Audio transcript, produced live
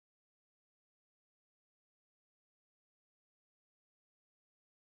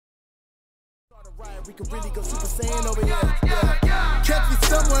We can really go super saiyan over here. Yeah. Catch me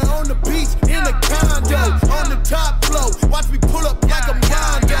somewhere on the beach in a condo on the top floor. Watch me pull up like a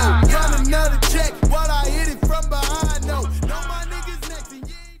mondo. Run another check while I hit it from behind. No, my niggas next and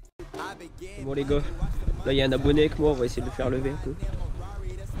yeah. Bon les gars, là il y a un abonné avec moi, on va essayer de le faire lever un peu.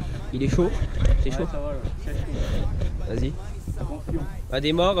 Il est chaud? C'est chaud? Ça va là, c'est chaud. Vas-y. À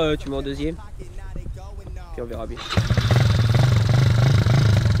démarre, tu mets en deuxième. Puis on verra bien.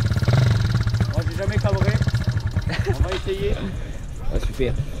 Moi j'ai jamais cabré. On va essayer. Ah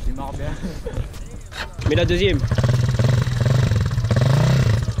super. Il marre bien. Mets la deuxième.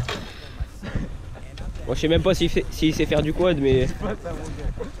 Bon, je sais même pas s'il sait faire du quad, mais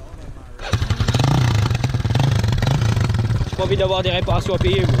j'ai pas envie d'avoir des réparations à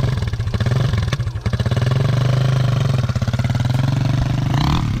payer moi.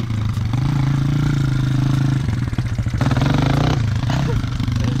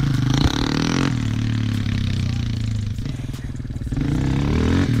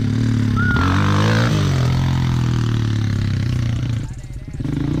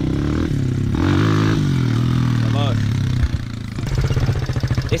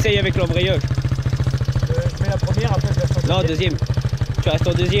 Essaye avec l'embrayage. Je mets la première, après je reste en deuxième. Non, deuxième. Tu restes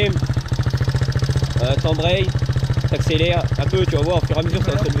en deuxième. T'embrayes, t'accélères un peu, tu vas voir, au fur et à mesure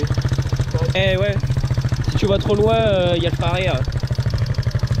ça va se lever. Eh ouais, si tu vas trop loin, il y a le frein arrière.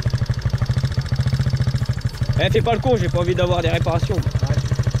 Eh, fais pas le con, j'ai pas envie d'avoir des réparations. Ouais.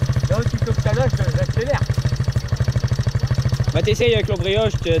 Non, tu peux que ça lâche, j'accélère. Bah t'essayes avec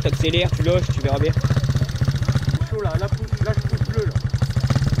l'embrayage, t'accélères, tu lâches, tu verras bien. C'est chaud là, là je pousse bleu là.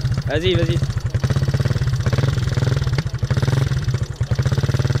 Vas-y, vas-y.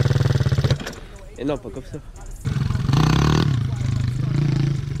 Et non, pas comme ça.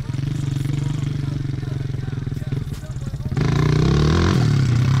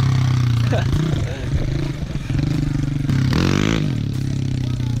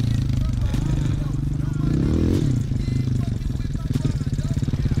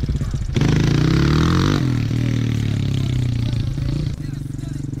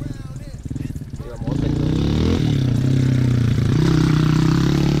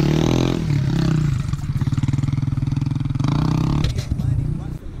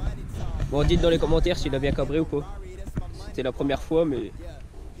 Bon, dites dans les commentaires s'il a bien cabré ou pas. C'était la première fois, mais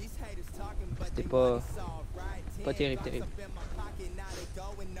c'était pas terrible.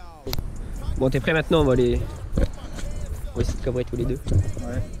 Bon, t'es prêt maintenant? On va essayer de cabrer tous les deux.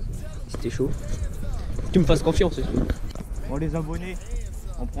 Ouais. C'était chaud. Tu me fasses confiance aussi. Bon, les abonnés,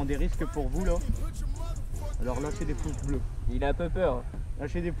 on prend des risques pour vous là. Alors lâchez des pouces bleus. Il a un peu peur.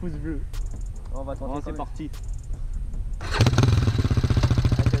 Lâchez des pouces bleus. On va tenter. Bon, c'est parti.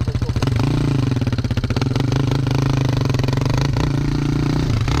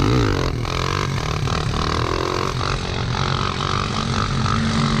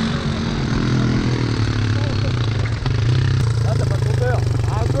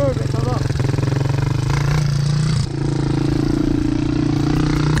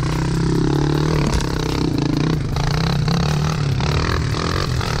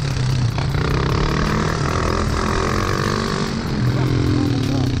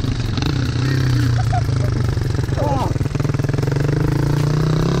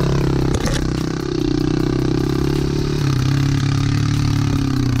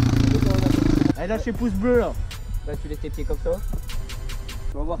 Allez, lâchez pouce bleu là. Là, tu laisses tes pieds comme ça.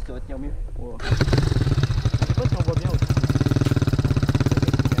 Tu vas voir, ça va tenir mieux. Oh. Je sais pas si on voit bien aussi.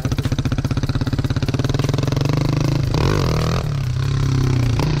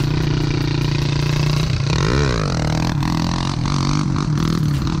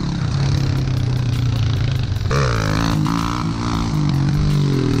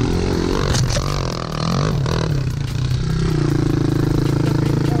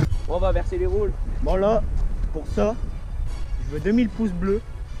 On va verser les roules. Bon là, pour ça, je veux 2000 pouces bleus.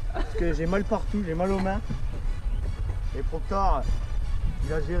 Parce que j'ai mal partout, j'ai mal aux mains. Et Proctor,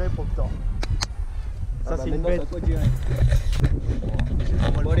 il a géré Proctor. Ça c'est une bête.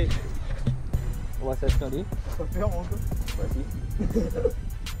 Bon, allez. On va s'installer. Ça fait peur mon gars.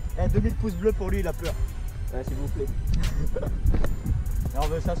 Voici. 2000 pouces bleus pour lui, il a peur. Ouais, s'il vous plaît. Et on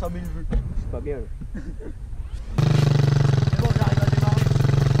veut 500 000 vues. C'est pas bien. C'est bon, j'arrive à démarrer.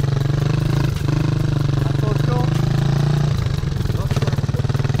 Attention.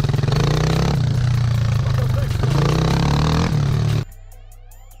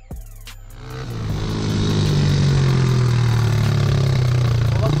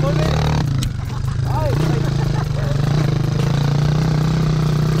 On va crever.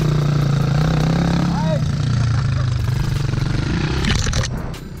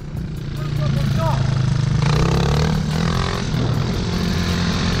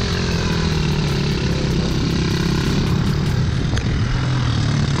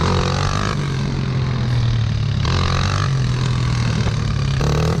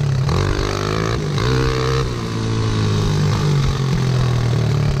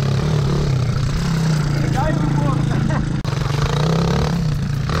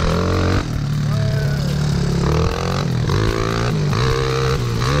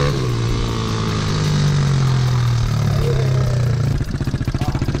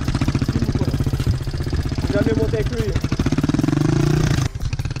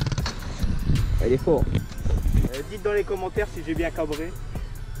 il est fort. Dites dans les commentaires si j'ai bien cabré.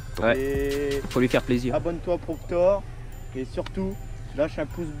 Ouais. Et Faut lui faire plaisir. abonne-toi Proctor. Et surtout, lâche un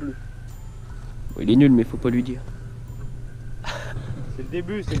pouce bleu. Bon, il est nul, mais faut pas lui dire. C'est le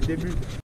début, c'est le début.